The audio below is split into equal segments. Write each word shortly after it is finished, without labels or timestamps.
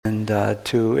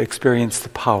to experience the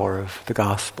power of the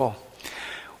gospel.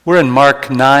 We're in Mark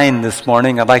 9 this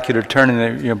morning. I'd like you to turn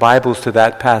in your Bibles to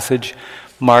that passage,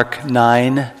 Mark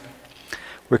 9.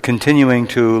 We're continuing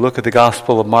to look at the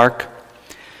Gospel of Mark,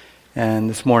 and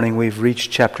this morning we've reached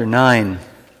chapter 9.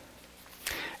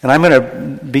 And I'm going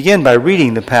to begin by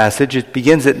reading the passage. It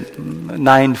begins at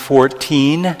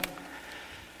 9:14.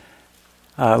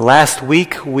 Last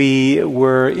week we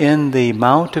were in the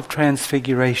Mount of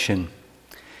Transfiguration.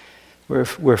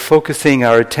 We're focusing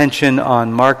our attention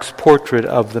on Mark's portrait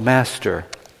of the Master.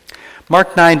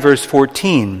 Mark 9, verse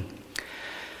 14.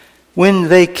 When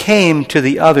they came to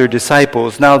the other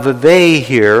disciples, now the they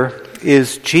here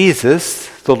is Jesus,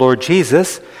 the Lord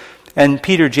Jesus, and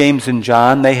Peter, James, and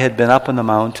John. They had been up on the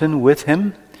mountain with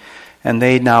him, and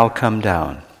they now come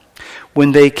down.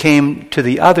 When they came to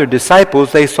the other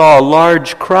disciples, they saw a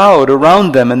large crowd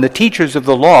around them and the teachers of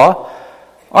the law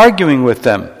arguing with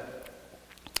them.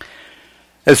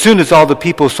 As soon as all the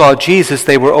people saw Jesus,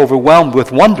 they were overwhelmed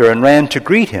with wonder and ran to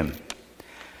greet him.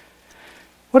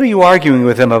 "What are you arguing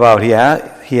with him about?" he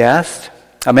asked.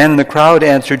 A man in the crowd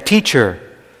answered, "Teacher,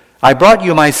 I brought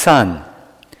you my son,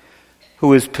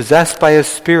 who is possessed by a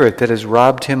spirit that has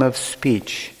robbed him of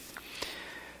speech.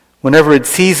 Whenever it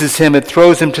seizes him, it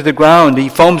throws him to the ground. He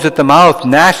foams at the mouth,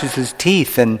 gnashes his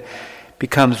teeth, and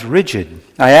becomes rigid.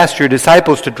 I asked your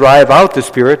disciples to drive out the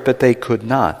spirit, but they could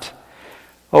not."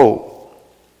 "Oh,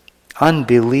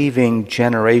 unbelieving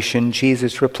generation,"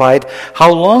 Jesus replied,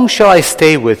 "how long shall I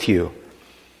stay with you?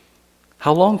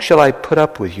 How long shall I put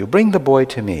up with you? Bring the boy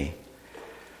to me."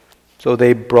 So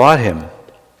they brought him.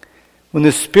 When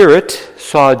the spirit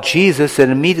saw Jesus, it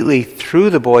immediately threw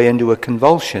the boy into a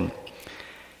convulsion.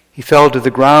 He fell to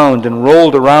the ground and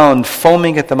rolled around,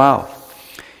 foaming at the mouth.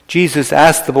 Jesus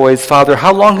asked the boy's father,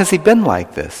 "How long has he been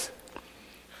like this?"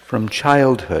 "From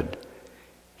childhood,"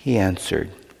 he answered.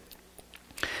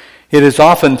 "It has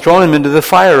often thrown him into the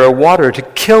fire or water to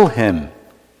kill him.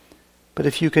 But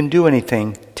if you can do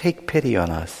anything, take pity on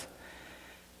us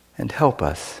and help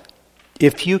us."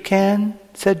 "If you can,"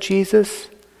 said Jesus,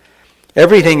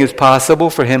 "everything is possible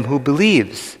for him who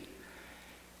believes."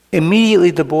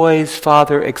 Immediately the boy's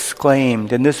father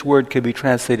exclaimed, and this word could be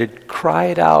translated,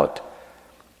 cried out,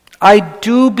 "I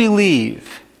do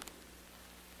believe.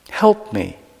 Help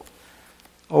me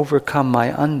overcome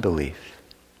my unbelief."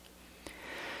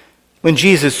 When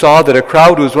Jesus saw that a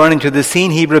crowd was running to the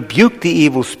scene, he rebuked the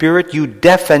evil spirit. "You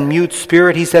deaf and mute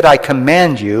spirit," he said, "I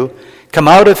command you, come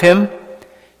out of him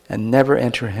and never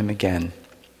enter him again."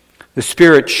 The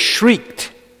spirit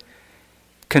shrieked,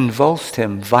 convulsed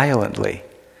him violently,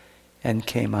 and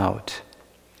came out.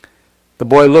 The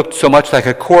boy looked so much like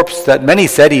a corpse that many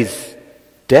said, "He's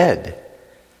dead."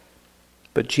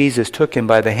 But Jesus took him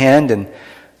by the hand and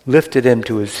lifted him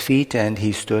to his feet, and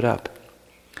he stood up.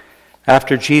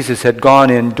 After Jesus had gone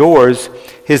indoors,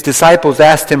 his disciples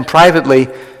asked him privately,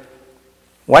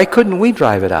 "Why couldn't we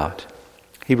drive it out?"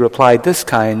 He replied, "This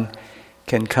kind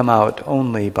can come out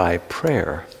only by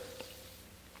prayer."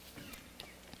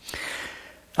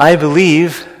 I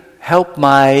believe, help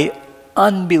my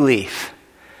unbelief.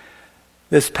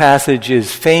 This passage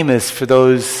is famous for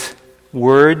those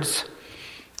words,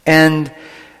 and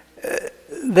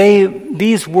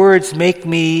these words make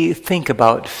me think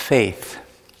about faith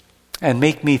and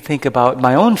make me think about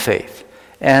my own faith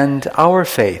and our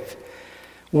faith.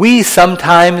 We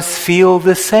sometimes feel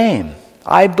the same.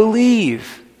 I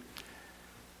believe.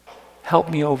 Help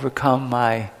me overcome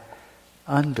my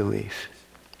unbelief.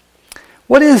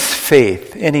 What is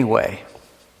faith anyway?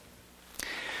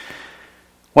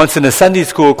 Once in a Sunday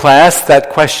school class,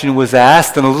 that question was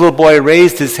asked, and a little boy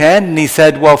raised his hand and he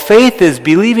said, "Well, faith is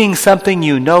believing something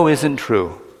you know isn't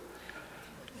true."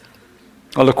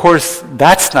 Well, of course,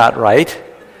 that's not right.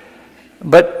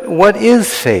 But what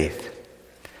is faith?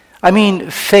 I mean,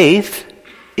 faith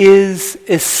is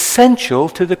essential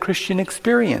to the Christian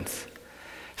experience.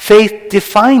 Faith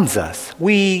defines us.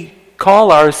 We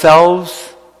call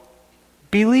ourselves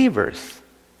believers.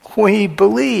 We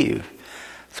believe.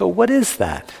 So what is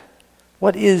that?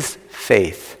 What is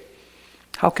faith?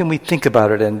 How can we think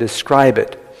about it and describe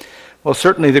it? Well,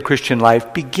 certainly the Christian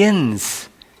life begins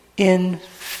in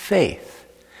faith.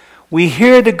 We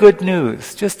hear the good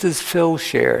news, just as Phil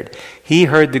shared. He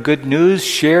heard the good news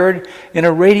shared in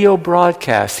a radio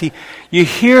broadcast. You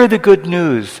hear the good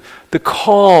news, the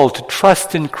call to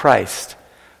trust in Christ,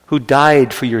 who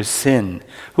died for your sin,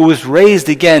 who was raised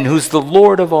again, who's the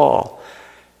Lord of all.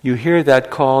 You hear that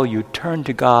call, you turn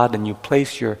to God, and you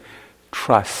place your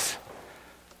trust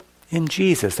in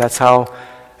Jesus. That's how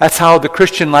the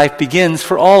Christian life begins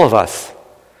for all of us.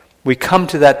 We come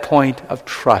to that point of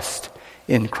trust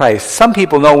in Christ. Some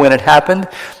people know when it happened.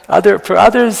 For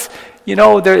others,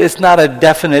 there is not a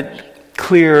definite,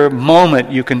 clear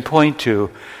moment you can point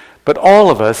to. But all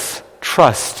of us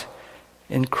trust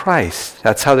in Christ.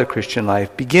 That's how the Christian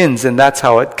life begins, and that's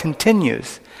how it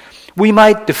continues. We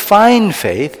might define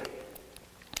faith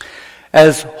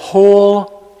as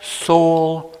whole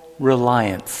soul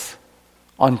reliance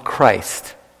on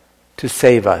Christ to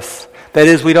save us. That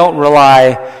is, we don't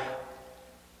rely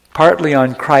partly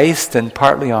on Christ and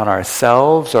partly on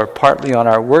ourselves or partly on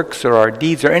our works or our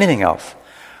deeds or anything else.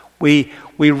 We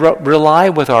rely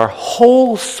with our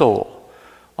whole soul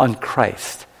on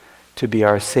Christ to be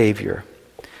our Savior.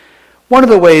 One of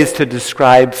the ways to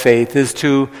describe faith is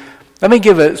let me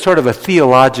give a sort of a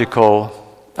theological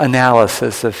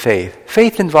analysis of faith.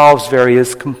 Faith involves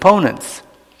various components.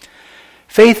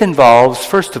 Faith involves,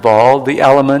 first of all, the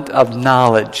element of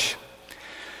knowledge.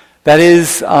 That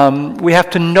is, we have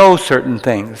to know certain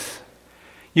things.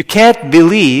 You can't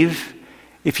believe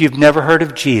if you've never heard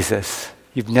of Jesus.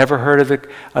 You've never heard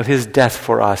of his death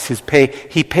for us.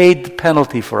 He paid the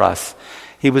penalty for us.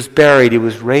 He was buried. He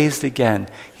was raised again.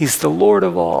 He's the Lord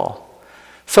of all.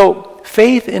 So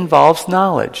faith involves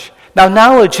knowledge. Now,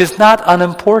 knowledge is not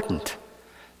unimportant.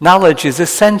 Knowledge is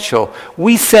essential.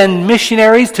 We send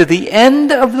missionaries to the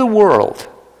end of the world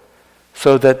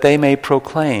so that they may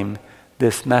proclaim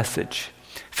this message.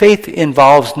 Faith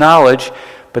involves knowledge,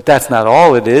 but that's not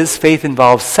all it is. Faith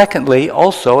involves, secondly,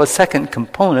 also a second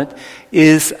component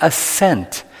is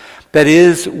assent. That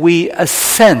is, we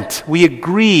assent, we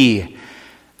agree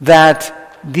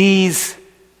that these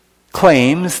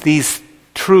claims, these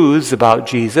truths about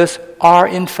Jesus are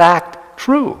in fact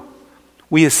true.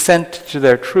 We assent to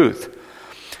their truth.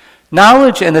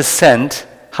 Knowledge and assent,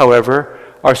 however,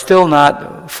 are still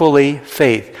not fully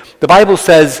faith. The Bible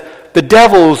says the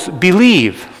devils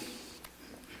believe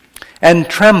and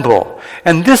tremble.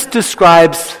 And this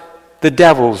describes the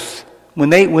devils. When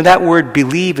that word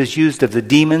believe is used of the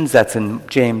demons, that's in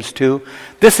James 2,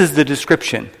 this is the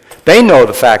description. They know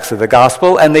the facts of the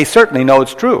gospel, and they certainly know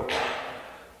it's true.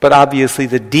 But obviously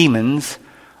the demons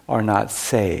are not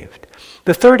saved.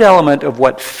 The third element of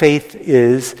what faith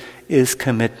is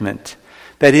commitment.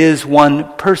 That is,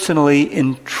 one personally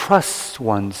entrusts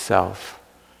oneself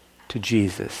to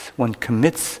Jesus. One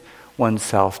commits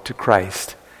oneself to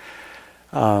Christ.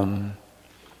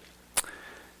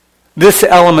 This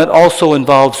element also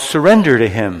involves surrender to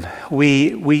him.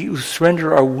 We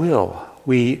surrender our will.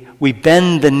 We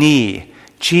bend the knee.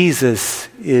 Jesus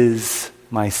is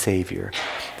my Savior.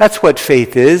 That's what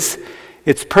faith is.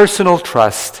 It's personal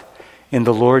trust in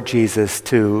the Lord Jesus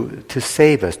to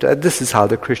save us. This is how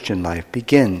the Christian life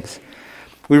begins.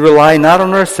 We rely not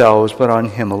on ourselves, but on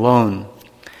him alone.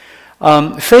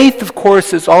 Faith, of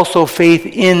course, is also faith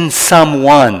in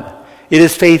someone. It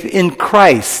is faith in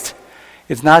Christ.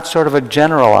 It's not sort of a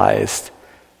generalized,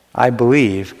 I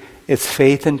believe. It's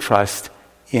faith and trust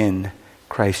in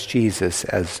Christ Jesus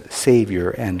as Savior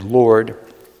and Lord.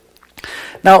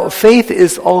 Now, faith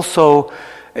is also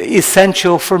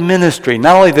essential for ministry.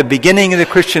 Not only the beginning of the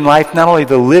Christian life, not only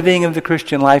the living of the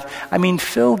Christian life. I mean,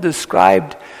 Phil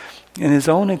described in his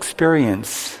own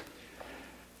experience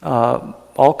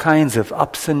all kinds of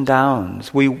ups and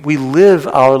downs. We live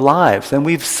our lives, and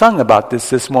we've sung about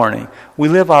this morning. We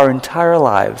live our entire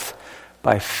lives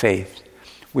by faith.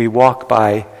 We walk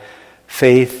by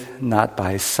faith, not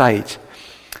by sight.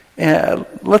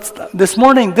 This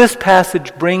morning, this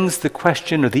passage brings the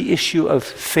question or the issue of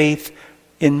faith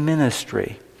in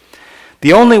ministry.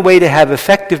 The only way to have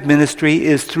effective ministry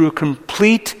is through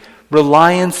complete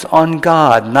reliance on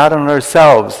God, not on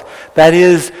ourselves. That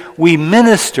is, we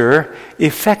minister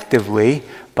effectively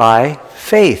by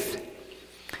faith.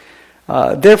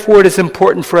 Therefore, it is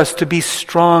important for us to be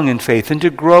strong in faith and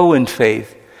to grow in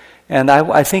faith. And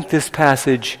I think this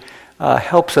passage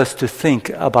helps us to think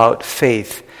about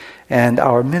faith and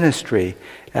our ministry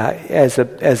as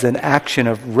an action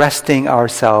of resting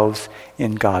ourselves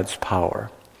in God's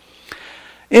power.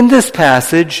 In this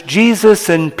passage, Jesus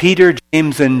and Peter,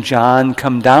 James, and John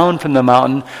come down from the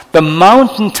mountain. The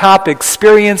mountaintop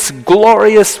experience,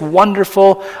 glorious,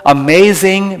 wonderful,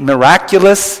 amazing,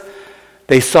 miraculous.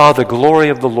 They saw the glory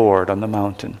of the Lord on the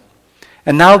mountain.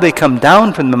 And now they come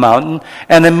down from the mountain,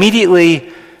 and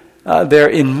immediately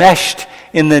they're enmeshed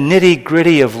in the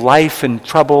nitty-gritty of life and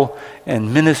trouble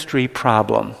and ministry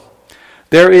problem.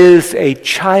 There is a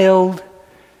child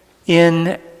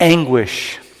in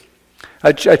anguish,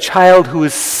 a child who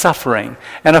is suffering,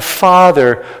 and a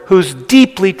father who's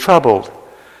deeply troubled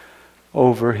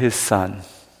over his son.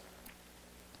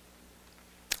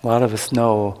 A lot of us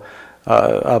know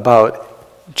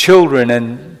about children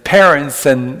and parents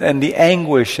and the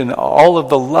anguish and all of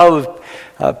the love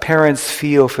parents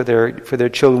feel for their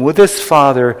children. Well, this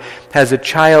father has a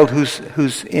child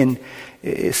who's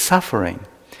is suffering.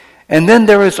 And then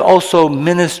there is also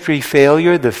ministry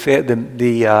failure. The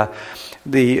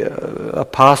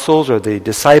apostles or the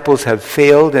disciples have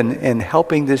failed in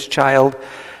helping this child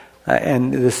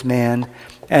and this man.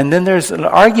 And then there's an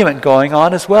argument going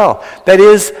on as well. That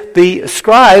is, the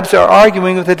scribes are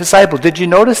arguing with the disciples. Did you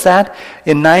notice that?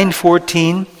 In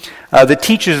 9:14, the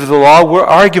teachers of the law were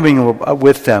arguing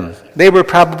with them. They were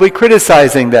probably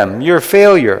criticizing them. You're a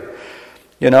failure.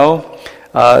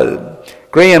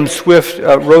 Graham Swift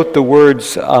wrote the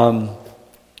words,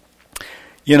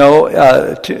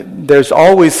 there's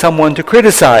always someone to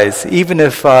criticize, even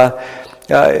if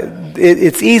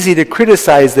it's easy to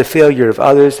criticize the failure of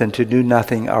others and to do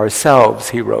nothing ourselves,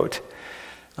 he wrote.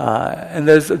 And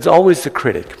there's always a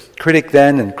critic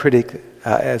then and critic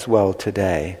as well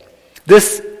today.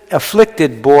 This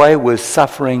afflicted boy was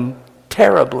suffering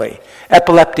terribly.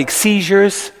 Epileptic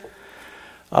seizures.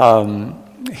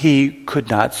 He could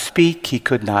not speak. He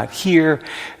could not hear.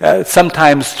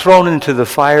 Sometimes thrown into the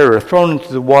fire or thrown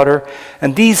into the water.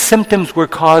 And these symptoms were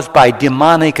caused by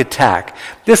demonic attack.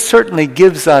 This certainly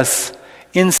gives us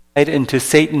insight into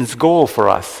Satan's goal for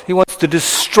us. He wants to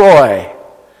destroy,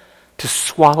 to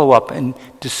swallow up and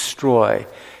destroy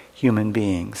human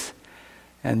beings.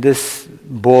 And this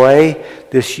boy,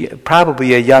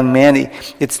 probably a young man,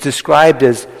 it's described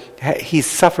as he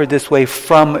suffered this way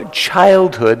from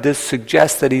childhood. This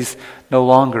suggests that he's no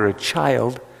longer a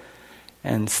child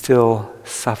and still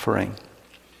suffering.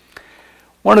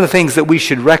 One of the things that we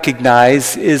should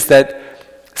recognize is that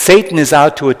Satan is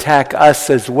out to attack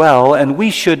us as well, and we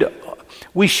should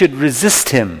resist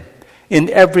him in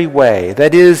every way.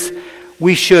 That is,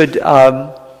 we should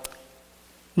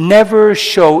never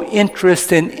show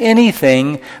interest in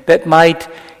anything that might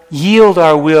yield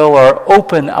our will or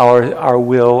open our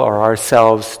will or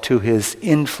ourselves to his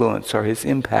influence or his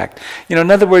impact.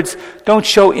 In other words, don't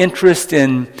show interest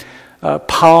in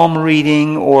palm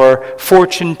reading or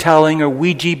fortune telling or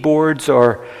Ouija boards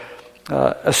or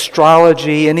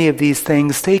astrology, any of these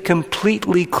things. Stay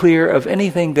completely clear of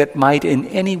anything that might in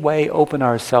any way open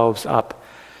ourselves up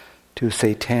to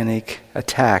satanic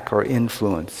attack or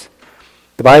influence.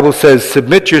 The Bible says,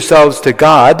 submit yourselves to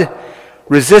God,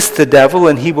 resist the devil,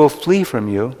 and he will flee from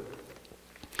you.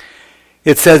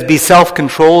 It says, be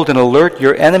self-controlled and alert.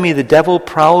 Your enemy, the devil,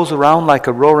 prowls around like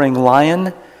a roaring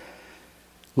lion,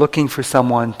 looking for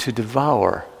someone to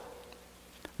devour.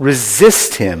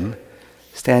 Resist him,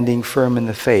 standing firm in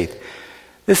the faith.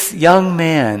 This young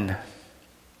man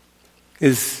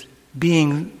is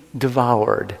being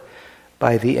devoured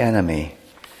by the enemy.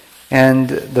 And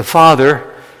the father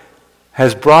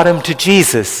has brought him to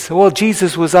Jesus. Well,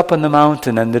 Jesus was up on the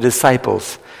mountain, and the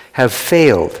disciples have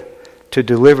failed to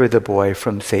deliver the boy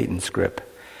from Satan's grip.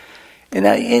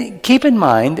 And keep in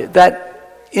mind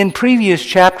that in previous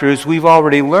chapters, we've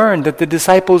already learned that the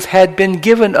disciples had been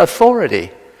given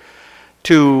authority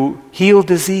to heal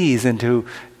disease and to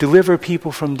deliver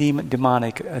people from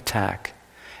demonic attack.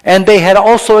 And they had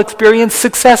also experienced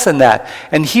success in that.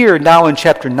 And here, now in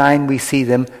chapter 9, we see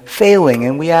them failing.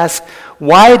 And we ask,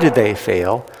 why did they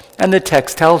fail? And the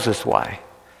text tells us why.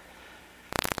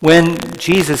 When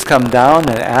Jesus comes down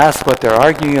and asks what they're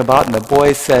arguing about, and the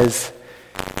boy says,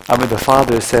 the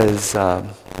father says,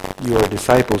 your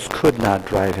disciples could not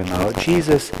drive him out,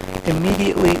 Jesus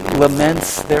immediately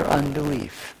laments their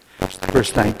unbelief.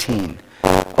 Verse 19.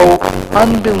 Oh,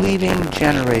 unbelieving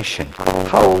generation,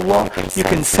 how long, you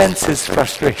can sense his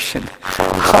frustration.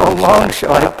 How long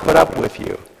shall I put up with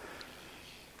you?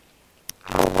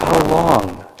 How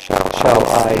long shall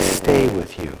I stay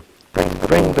with you?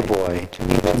 Bring the boy to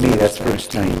me. That's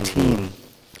verse 19.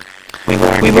 We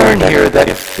learn here that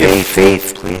if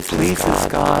faith pleases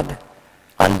God,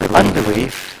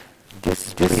 unbelief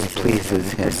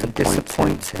displeases him,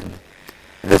 disappoints him.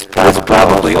 This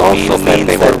probably also means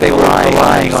that they were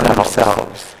relying on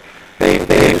themselves. They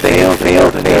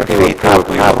failed in their faith.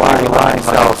 Probably relying on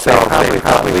themselves. They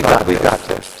probably got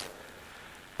this.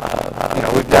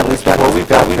 We've done this before. We've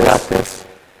got this.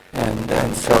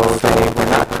 And so they were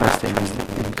not trusting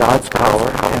in God's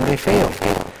power, and they failed.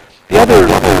 The other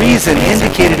reason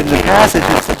indicated in the passage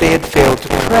is that they had failed to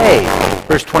pray.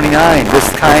 Verse 29, this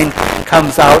kind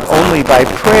comes out only by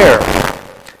prayer.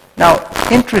 Now,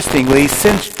 interestingly,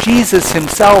 since Jesus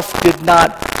himself did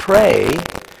not pray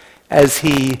as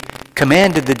he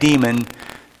commanded the demon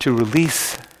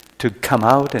to come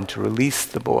out and to release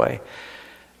the boy,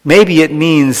 maybe it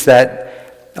means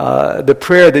that the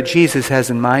prayer that Jesus has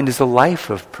in mind is a life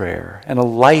of prayer and a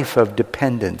life of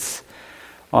dependence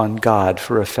on God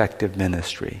for effective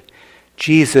ministry.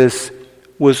 Jesus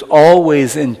was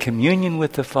always in communion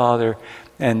with the Father,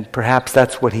 and perhaps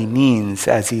that's what he means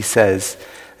as he says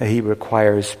that he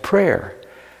requires prayer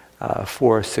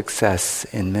for success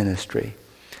in ministry.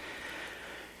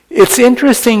 It's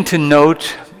interesting to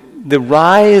note the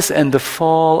rise and the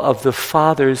fall of the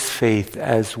Father's faith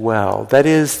as well. That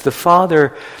is, the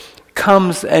Father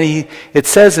comes and it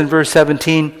says in verse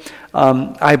 17,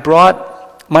 I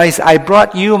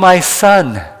brought you my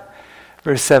son,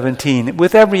 verse 17,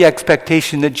 with every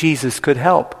expectation that Jesus could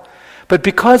help. But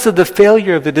because of the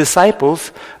failure of the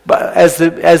disciples, as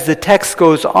the text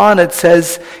goes on, it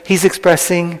says he's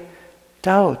expressing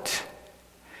doubt.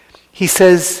 He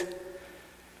says,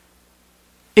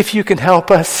 if you can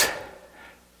help us,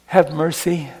 have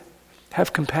mercy,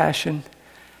 have compassion,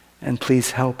 and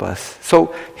please help us.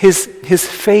 So his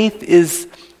faith is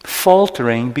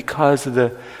faltering because of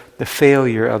the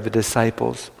failure of the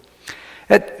disciples.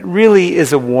 It really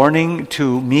is a warning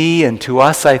to me and to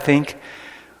us, I think.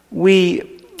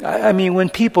 When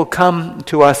people come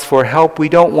to us for help, we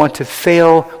don't want to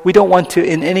fail. We don't want to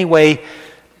in any way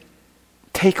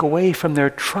take away from their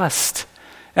trust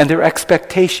and their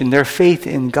expectation, their faith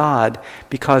in God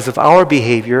because of our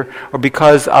behavior or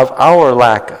because of our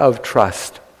lack of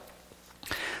trust.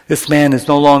 This man is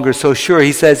no longer so sure.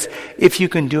 He says, if you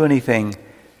can do anything,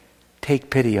 take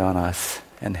pity on us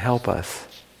and help us.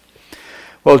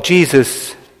 Well,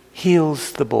 Jesus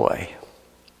heals the boy.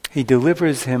 He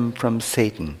delivers him from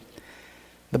Satan.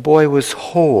 The boy was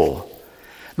whole.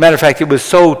 Matter of fact, it was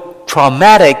so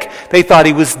traumatic, they thought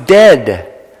he was dead.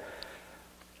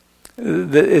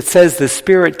 It says the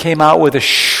spirit came out with a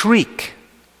shriek.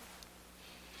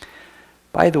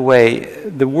 By the way,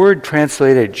 the word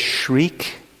translated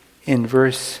shriek in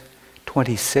verse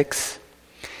 26,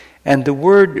 and the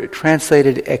word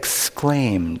translated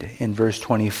exclaimed in verse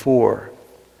 24,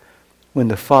 when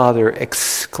the Father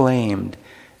exclaimed.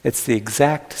 It's the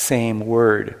exact same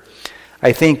word.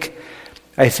 I think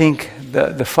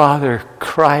the Father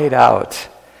cried out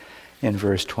in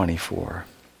verse 24.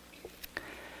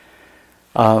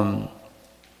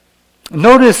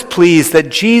 Notice, please, that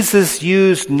Jesus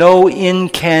used no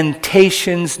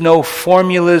incantations, no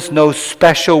formulas, no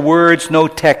special words, no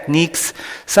techniques.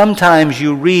 Sometimes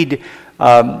you read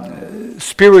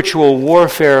spiritual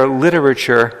warfare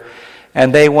literature,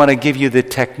 and they want to give you the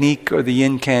technique or the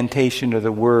incantation or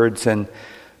the words, and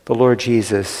the Lord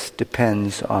Jesus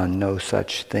depends on no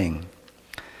such thing.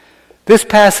 This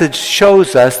passage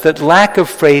shows us that lack of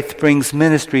faith brings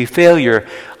ministry failure.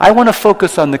 I want to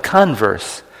focus on the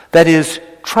converse. That is,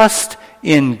 trust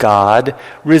in God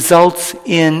results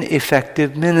in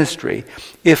effective ministry.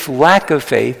 If lack of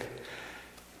faith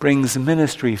brings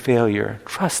ministry failure,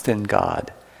 trust in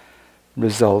God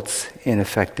results in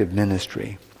effective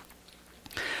ministry.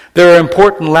 There are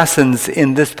important lessons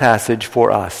in this passage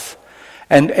for us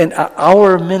and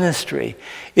our ministry.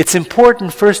 It's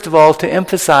important, first of all, to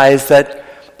emphasize that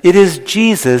it is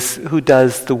Jesus who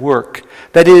does the work.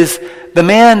 That is, the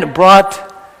man brought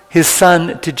his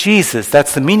son to Jesus.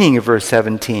 That's the meaning of verse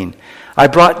 17. I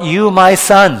brought you my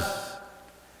son.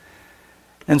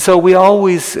 And so we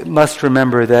always must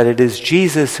remember that it is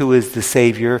Jesus who is the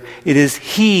Savior. It is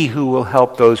He who will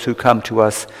help those who come to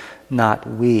us, not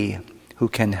we who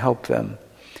can help them.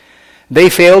 They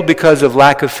failed because of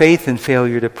lack of faith and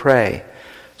failure to pray.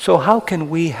 So how can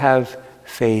we have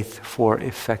faith for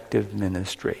effective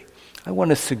ministry? I want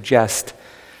to suggest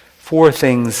 4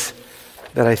 things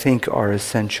that I think are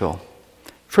essential.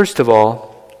 First of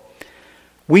all,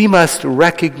 we must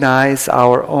recognize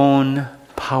our own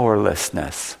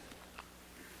powerlessness.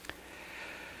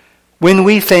 When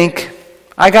we think,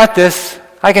 I got this,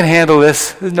 I can handle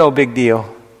this, there's no big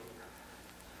deal,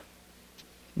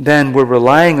 then we're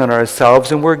relying on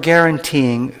ourselves and we're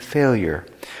guaranteeing failure.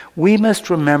 We must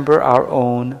remember our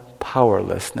own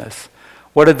powerlessness.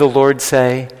 What did the Lord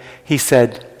say? He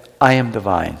said, I am the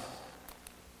vine.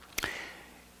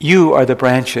 You are the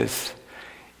branches.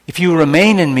 If you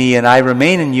remain in me and I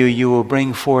remain in you, you will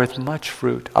bring forth much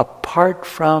fruit. Apart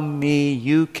from me,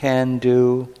 you can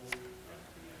do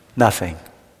nothing.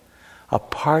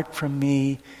 Apart from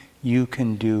me, you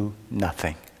can do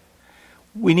nothing.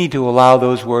 We need to allow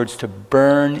those words to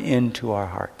burn into our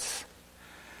hearts.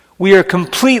 We are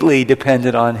completely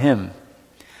dependent on Him.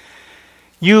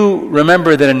 You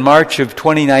remember that in March of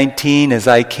 2019, as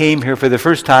I came here for the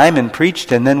first time and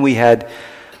preached, and then we had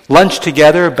lunch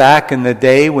together back in the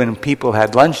day when people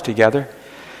had lunch together.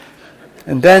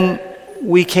 And then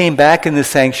we came back in the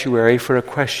sanctuary for a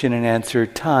question and answer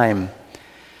time.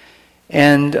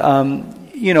 And,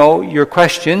 your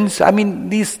questions,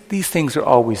 these things are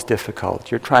always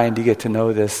difficult. You're trying to get to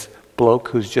know this bloke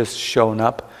who's just shown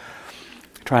up,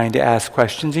 trying to ask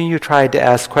questions, and you tried to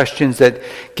ask questions that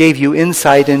gave you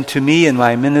insight into me and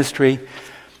my ministry.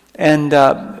 And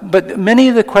but many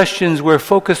of the questions were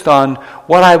focused on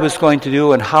what I was going to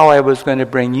do and how I was going to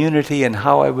bring unity and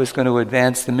how I was going to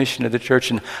advance the mission of the church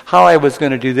and how I was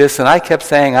going to do this. And I kept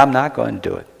saying, I'm not going to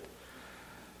do it.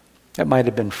 That might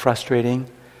have been frustrating.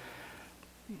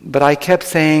 But I kept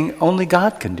saying, only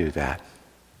God can do that.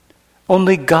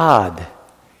 Only God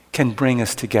can bring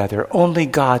us together. Only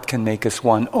God can make us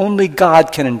one. Only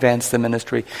God can advance the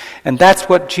ministry. And that's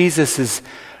what Jesus is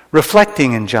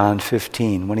reflecting in John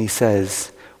 15 when he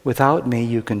says, without me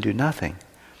you can do nothing.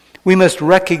 We must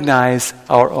recognize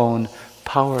our own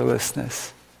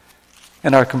powerlessness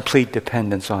and our complete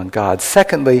dependence on God.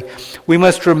 Secondly, we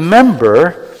must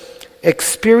remember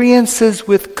experiences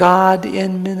with God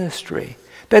in ministry.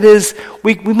 That is,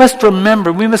 we must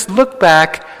remember, we must look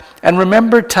back and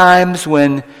remember times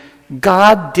when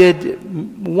God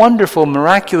did wonderful,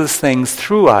 miraculous things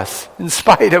through us in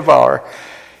spite of our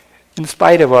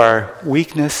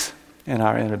weakness and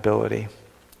our inability.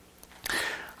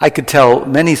 I could tell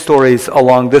many stories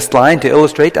along this line to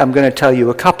illustrate. I'm going to tell you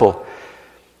a couple.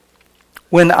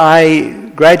 When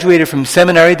I graduated from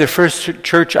seminary, the first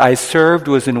church I served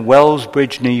was in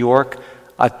Wellsbridge, New York,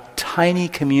 a tiny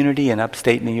community in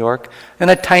upstate New York, and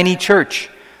a tiny church,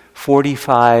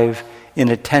 45 in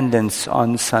attendance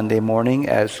on Sunday morning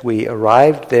as we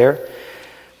arrived there.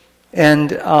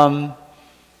 And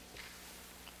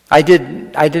I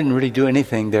didn't really do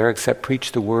anything there except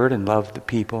preach the word and love the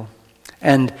people.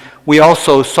 And we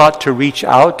also sought to reach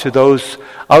out to those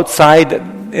outside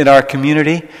in our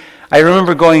community. I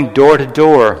remember going door to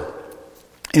door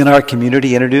in our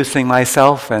community, introducing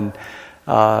myself and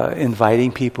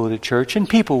inviting people to church. And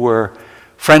people were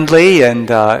friendly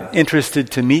and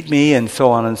interested to meet me and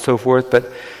so on and so forth.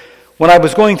 But when I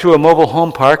was going through a mobile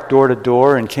home park door to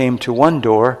door and came to one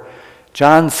door,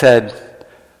 John said,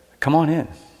 "Come on in."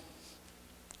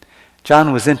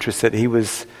 John was interested. He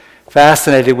was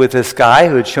fascinated with this guy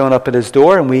who had shown up at his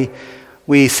door, and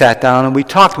we sat down and we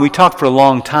talked. We talked for a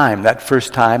long time that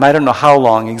first time. I don't know how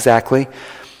long exactly.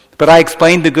 But I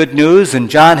explained the good news, and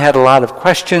John had a lot of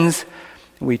questions.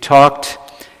 We talked,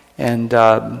 and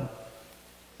I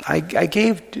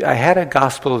had a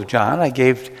Gospel of John. I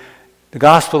gave the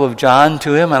Gospel of John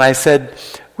to him, and I said,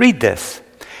 "Read this."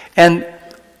 And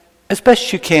as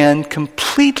best you can,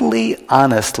 completely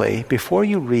honestly, before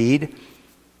you read,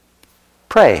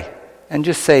 pray and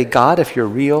just say, "God, if you're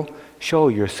real, show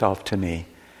yourself to me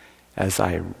as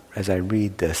I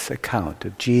read this account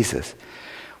of Jesus."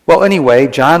 Well, anyway,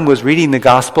 John was reading the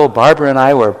gospel. Barbara and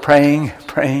I were praying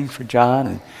for John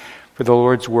and for the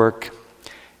Lord's work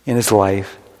in his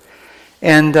life.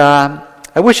 And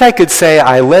I wish I could say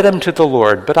I led him to the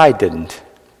Lord, but I didn't.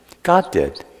 God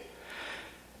did.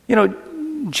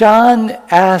 John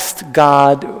asked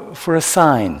God for a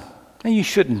sign. Now, you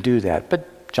shouldn't do that,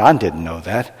 but John didn't know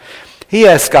that. He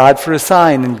asked God for a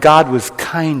sign, and God was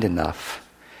kind enough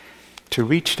to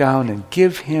reach down and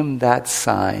give him that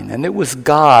sign. And it was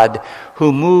God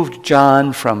who moved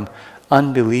John from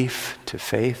unbelief to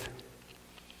faith.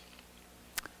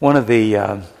 One of the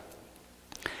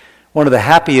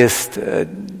happiest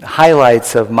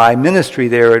highlights of my ministry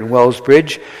there in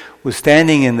Wellsbridge was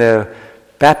standing in the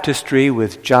baptistry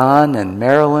with John and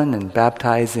Marilyn and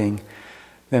baptizing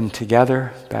them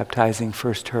together, baptizing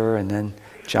first her and then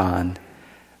John,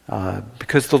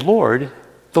 because the Lord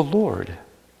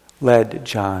led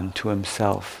John to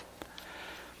himself.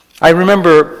 I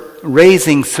remember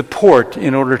raising support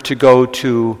in order to go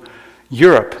to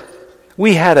Europe.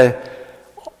 We had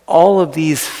all of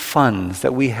these funds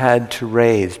that we had to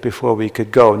raise before we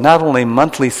could go, not only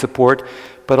monthly support,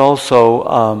 but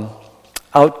also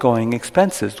outgoing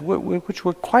expenses, which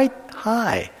were quite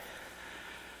high.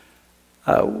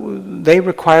 They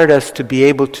required us to be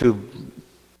able to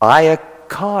buy a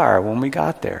car when we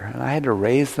got there, and I had to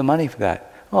raise the money for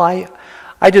that. Well,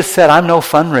 I just said, I'm no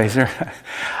fundraiser.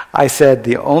 I said,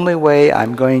 the only way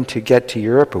I'm going to get to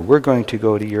Europe, or we're going to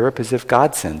go to Europe, is if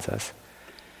God sends us.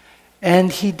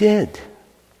 And he did.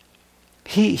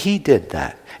 He did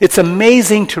that. It's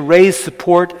amazing to raise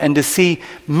support and to see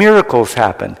miracles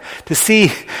happen, to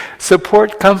see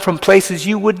support come from places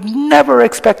you would never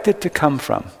expect it to come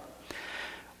from.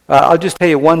 I'll just tell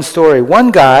you one story.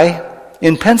 One guy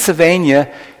in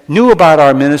Pennsylvania knew about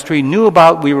our ministry,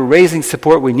 we were raising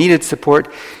support, we needed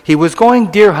support. He was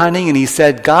going deer hunting, and he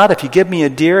said, "God, if you give me a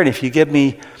deer, and if you give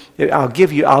me, I'll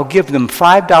give them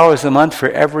 $5 a month for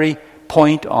every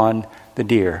point on the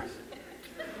deer."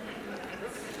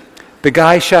 The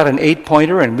guy shot an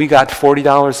 8-pointer and we got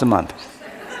 $40 a month.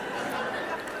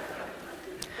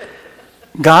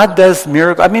 God does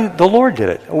miracles. I mean, the Lord did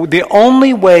it. The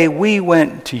only way we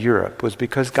went to Europe was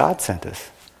because God sent us.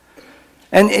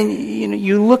 And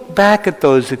you look back at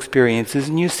those experiences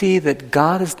and you see that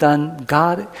God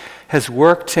has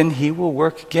worked, and He will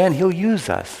work again. He'll use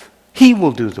us. He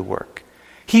will do the work.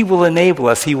 He will enable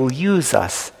us. He will use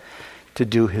us to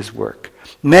do His work.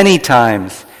 Many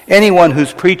times, anyone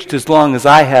who's preached as long as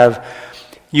I have,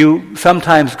 you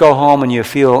sometimes go home and you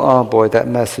feel, oh boy, that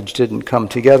message didn't come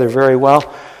together very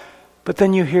well. But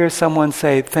then you hear someone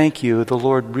say, thank you, the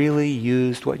Lord really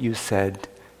used what you said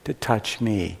to touch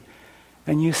me.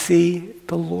 And you see,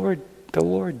 the Lord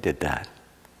did that.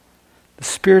 The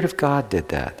Spirit of God did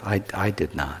that. I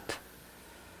did not.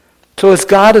 So as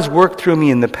God has worked through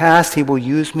me in the past, He will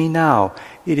use me now.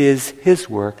 It is His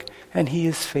work, and He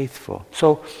is faithful.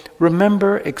 So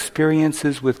remember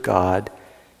experiences with God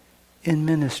in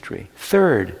ministry.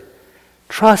 Third,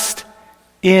 trust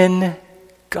in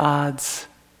God's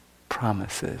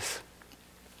promises.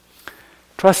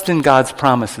 Trust in God's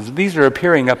promises. These are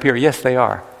appearing up here. Yes, they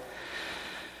are.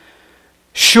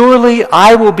 Surely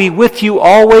I will be with you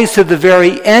always to the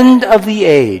very end of the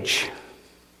age.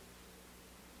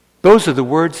 Those are the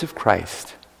words of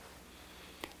Christ.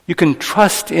 You can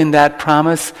trust in that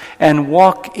promise and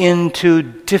walk into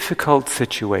difficult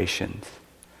situations.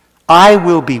 I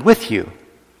will be with you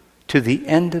to the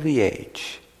end of the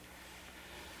age.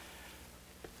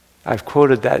 I've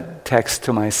quoted that text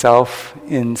to myself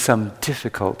in some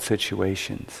difficult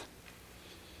situations.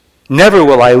 Never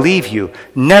will I leave you.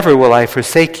 Never will I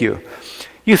forsake you.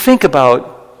 You think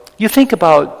about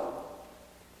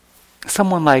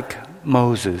someone like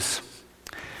Moses.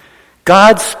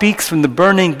 God speaks from the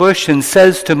burning bush and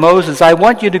says to Moses, I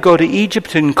want you to go to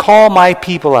Egypt and call my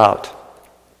people out.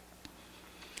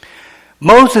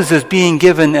 Moses is being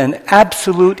given an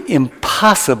absolute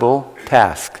impossible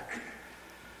task.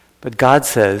 But God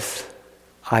says,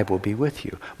 I will be with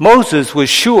you. Moses was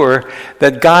sure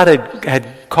that God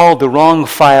had called the wrong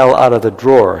file out of the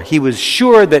drawer. He was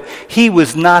sure that he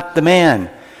was not the man.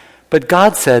 But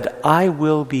God said, I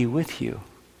will be with you.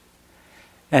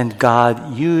 And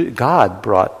God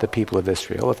brought the people of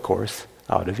Israel, of course,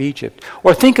 out of Egypt.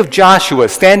 Or think of Joshua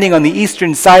standing on the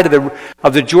eastern side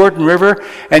of the Jordan River,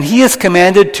 and he is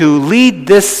commanded to lead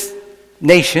this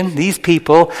nation, these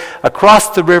people, across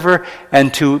the river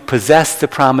and to possess the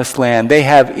promised land. They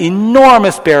have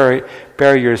enormous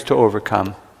barriers to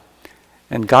overcome.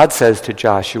 And God says to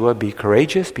Joshua, be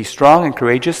courageous, be strong and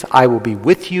courageous. I will be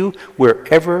with you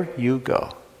wherever you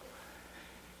go.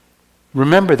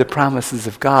 Remember the promises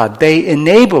of God. They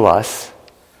enable us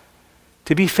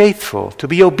to be faithful, to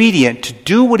be obedient, to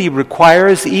do what He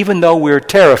requires even though we're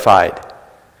terrified.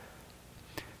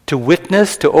 To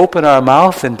witness, to open our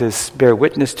mouth and to bear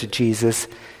witness to Jesus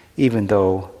even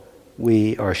though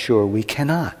we are sure we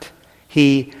cannot.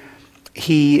 He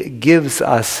gives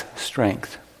us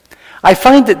strength. I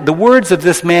find that the words of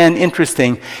this man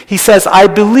interesting. He says, I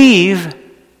believe,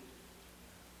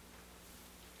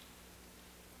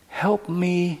 help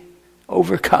me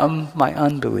overcome my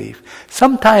unbelief.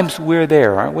 Sometimes we're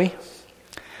there, aren't we?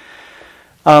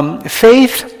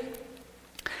 Faith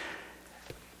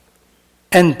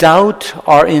and doubt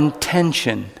are in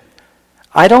tension.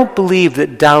 I don't believe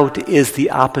that doubt is the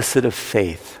opposite of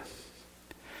faith.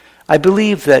 I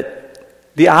believe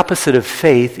that the opposite of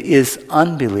faith is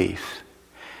unbelief.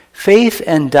 Faith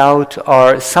and doubt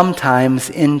are sometimes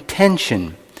in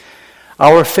tension.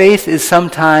 Our faith is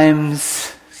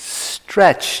sometimes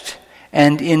stretched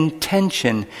and in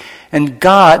tension. And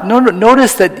God,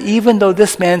 notice that even though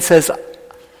this man says,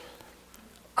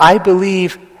 I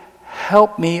believe,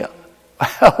 help me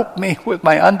with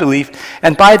my unbelief.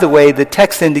 And by the way, the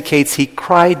text indicates he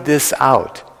cried this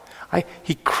out.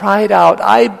 He cried out,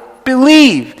 I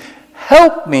believe,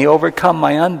 help me overcome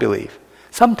my unbelief.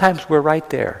 Sometimes we're right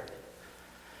there.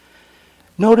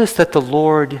 Notice that the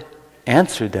Lord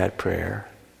answered that prayer.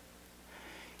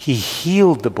 He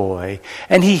healed the boy,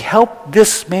 and He helped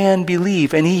this man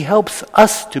believe, and He helps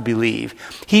us to believe.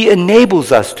 He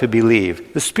enables us to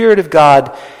believe. The Spirit of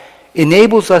God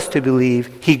enables us to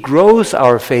believe. He grows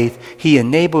our faith. He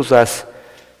enables us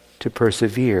to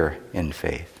persevere in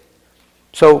faith.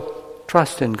 So,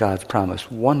 trust in God's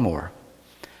promise. One more.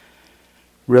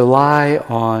 Rely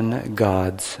on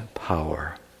God's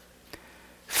power.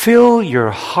 Fill your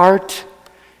heart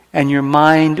and your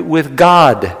mind with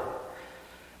God.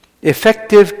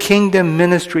 Effective kingdom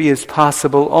ministry is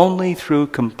possible only through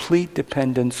complete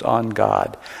dependence on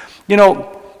God.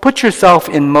 Put yourself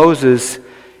in Moses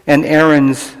and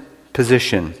Aaron's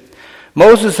position.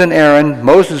 Moses and Aaron,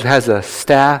 Moses has a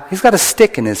staff. He's got a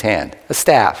stick in his hand, a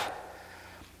staff.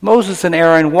 Moses and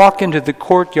Aaron walk into the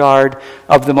courtyard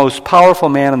of the most powerful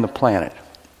man on the planet.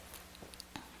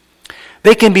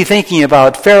 They can be thinking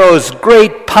about Pharaoh's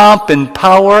great pomp and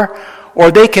power, or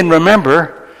they can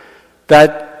remember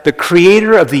that the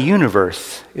creator of the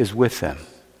universe is with them.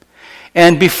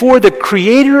 And before the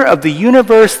creator of the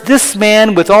universe, this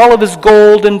man with all of his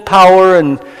gold and power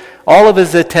and all of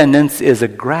his attendants is a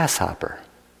grasshopper.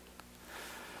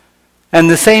 And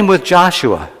the same with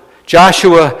Joshua.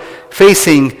 Joshua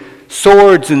facing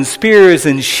swords and spears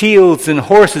and shields and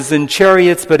horses and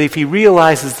chariots, but if he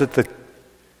realizes that the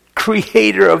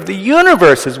creator of the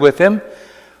universe is with him,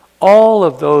 all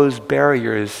of those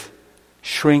barriers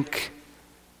shrink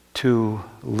to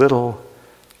little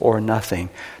or nothing.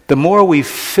 The more we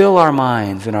fill our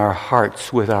minds and our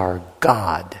hearts with our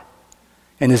God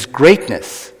and His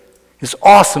greatness, His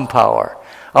awesome power,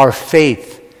 our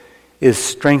faith is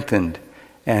strengthened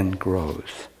and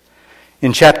grows.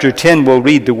 In chapter 10, we'll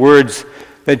read the words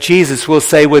that Jesus will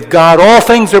say, "With God all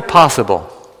things are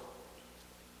possible."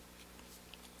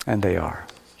 And they are.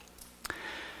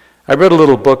 I read a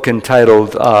little book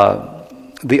entitled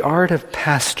The Art of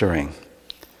Pastoring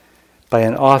by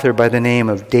an author by the name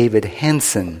of David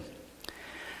Hansen.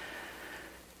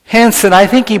 Hansen, I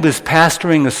think he was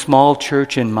pastoring a small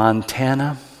church in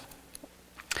Montana.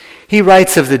 He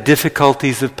writes of the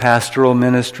difficulties of pastoral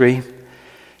ministry,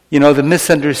 the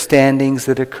misunderstandings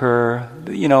that occur,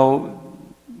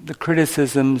 the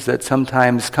criticisms that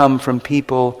sometimes come from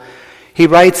people. He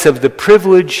writes of the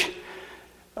privilege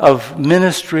of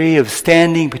ministry, of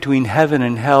standing between heaven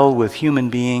and hell with human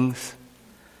beings,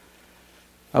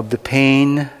 of the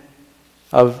pain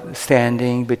of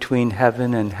standing between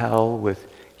heaven and hell with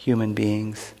human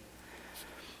beings.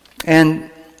 And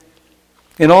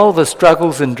in all the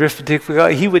struggles and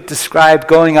difficulty, he would describe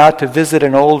going out to visit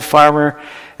an old farmer,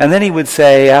 and then he would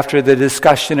say, after the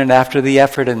discussion and after the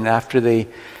effort and after the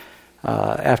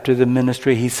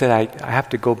ministry, he said, I have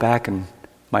to go back in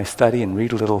my study and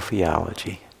read a little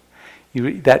theology.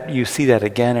 You see that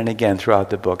again and again throughout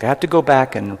the book. I have to go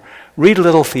back and read a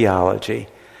little theology.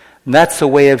 And that's a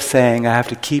way of saying I have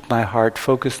to keep my heart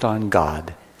focused on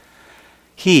God.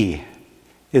 He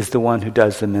is the one who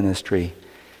does the ministry,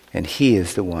 and He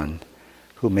is the one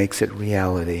who makes it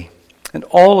reality. And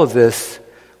all of this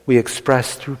we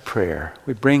express through prayer.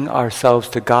 We bring ourselves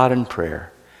to God in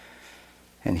prayer,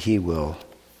 and He will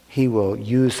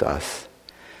use us.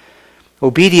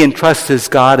 Obedient trust in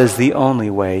God is the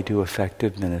only way to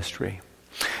effective ministry.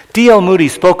 D.L. Moody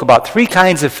spoke about 3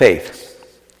 kinds of faith.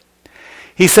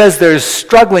 He says there's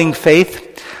struggling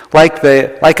faith, like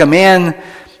a man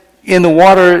in the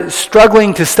water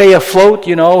struggling to stay afloat.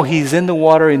 He's in the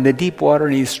water, in the deep water,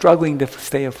 and he's struggling to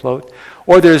stay afloat.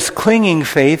 Or there's clinging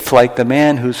faith, like the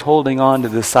man who's holding on to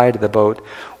the side of the boat.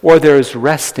 Or there's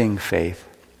resting faith,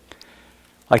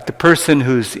 like the person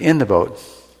who's in the boat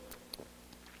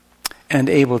and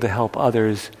able to help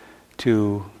others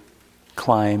to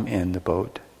climb in the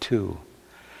boat too.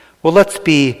 Well, let's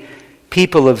be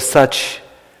people of such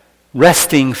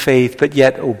resting faith, but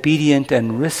yet obedient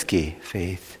and risky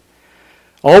faith.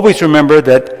 Always remember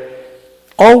that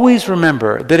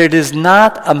it is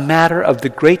not a matter of the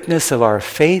greatness of our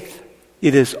faith.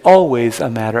 It is always a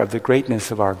matter of the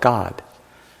greatness of our God,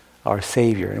 our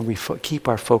Savior. And we keep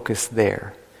our focus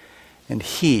there. And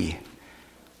He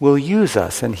will use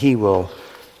us, and He will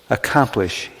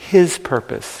accomplish His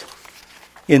purpose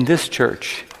in this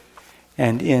church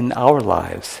and in our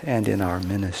lives and in our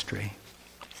ministry.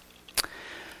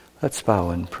 Let's bow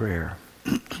in prayer.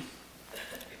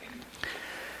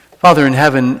 Father in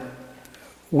heaven,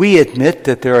 we admit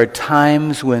that there are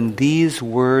times when these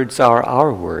words are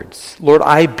our words. Lord,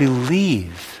 I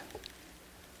believe.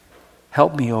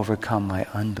 Help me overcome my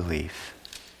unbelief.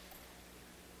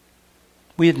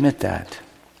 We admit that.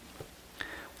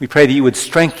 We pray that you would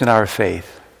strengthen our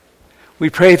faith. We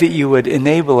pray that you would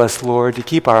enable us, Lord, to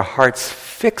keep our hearts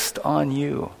fixed on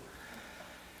you,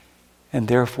 and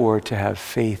therefore to have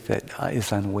faith that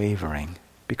is unwavering,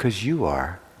 because you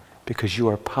are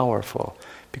powerful,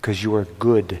 because you are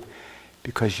good,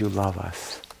 because you love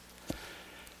us.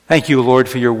 Thank you, Lord,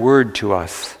 for your word to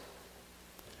us,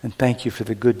 and thank you for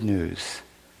the good news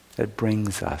that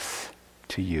brings us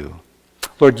to you.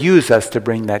 Lord, use us to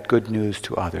bring that good news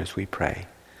to others, we pray.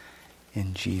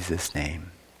 In Jesus'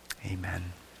 name,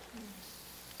 amen.